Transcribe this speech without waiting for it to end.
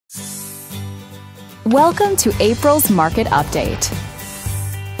Welcome to April's Market Update.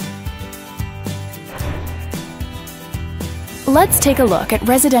 Let's take a look at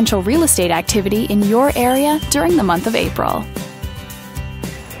residential real estate activity in your area during the month of April.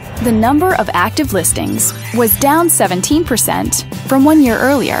 The number of active listings was down 17% from 1 year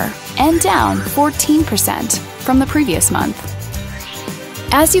earlier and down 14% from the previous month.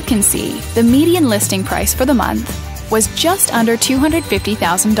 As you can see, the median listing price for the month was just under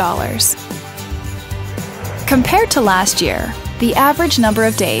 $250,000. Compared to last year, the average number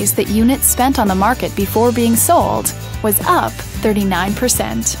of days that units spent on the market before being sold was up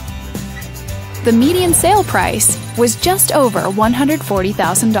 39%. The median sale price was just over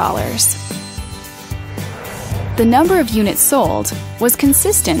 $140,000. The number of units sold was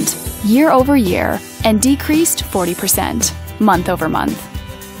consistent year over year and decreased 40% month over month.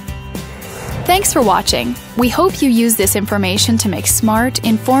 Thanks for watching. We hope you use this information to make smart,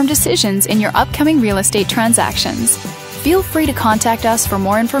 informed decisions in your upcoming real estate transactions. Feel free to contact us for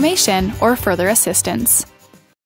more information or further assistance.